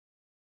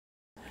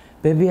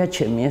ბებია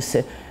ჩემი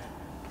ესე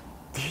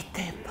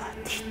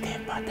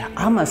დიდება და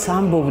ამას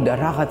ამბობდა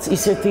რაღაც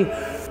ისეთი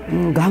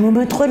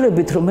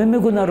გამომეტყველებით რომ მე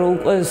მეგონა რომ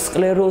უკვე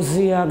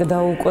სკლეროზი აქვს და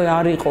უკვე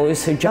არ იყო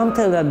ესე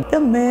ჯანმრთელად და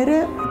მე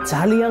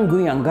ძალიან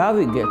გვიან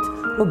გავიგეთ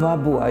რომ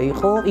ბაბუა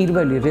იყო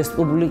პირველი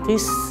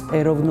რესპუბლიკის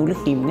ეროვნული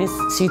ჰიმნის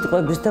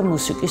სიტყვების და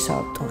მუსიკის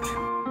ავტორი.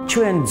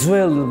 ჩვენ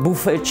ძველ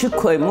ბუფეტში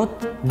ქვემოთ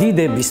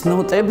დიდების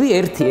ნოტები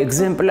ერთი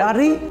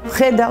ეგზემპლარი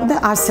ხედავდა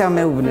ასე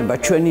ამეუბნება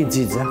ჩვენი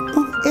ძიძა.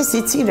 ეს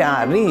იცი რა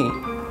არის?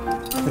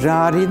 რა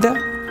არის და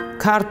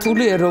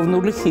ქართული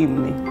ეროვნული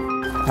ჰიმნი.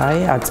 აი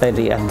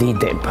აწერია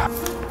დიდება.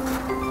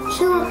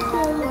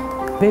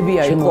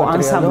 ბებია იყო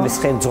ანსამბლის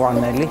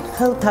ხელმძღვანელი,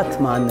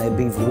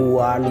 ხელთათმანები,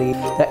 ვუალი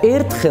და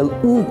ერთხელ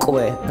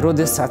უკვე,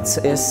 როდესაც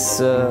ეს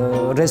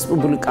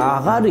რესპუბლიკა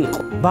აღარ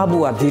იყო,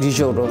 ბაბუა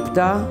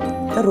დირიჟორობდა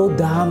და რო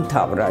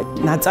დაამთავრა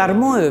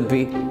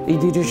ნაწარმოები,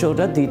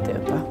 იდირიჟორა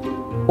დიდება.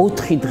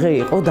 4 დღე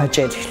იყო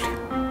დაჭერილი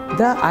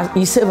და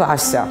ისევ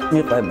ასა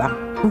მიყვება.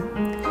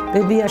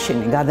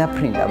 ბებიაშენი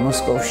გადაფრინდა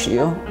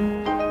მოსკოვშიო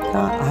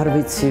და არ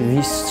ვიცი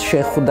ვის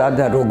შეხვდა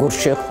და როგორ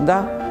შეხვდა,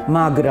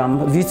 მაგრამ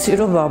ვიცი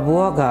რომ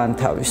ბაბუა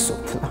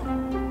გაანთავისუფლა.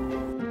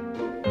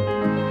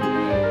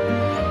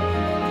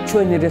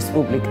 ჩვენი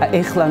რესპუბლიკა,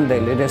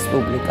 ეხლანდელი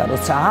რესპუბლიკა,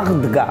 როცა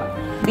აღდგა,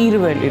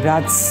 პირველი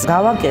რაც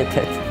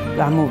გავაკეთეთ,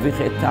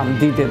 გამოვიღეთ ამ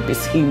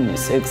დიდების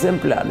ჰიმნის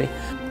ეგზემპლარი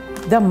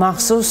და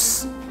მახსოვს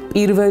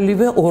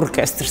პირველივე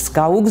ორკესტრს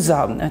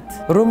გავუგზავნეთ,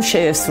 რომ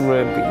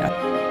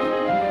შეესრულებინათ.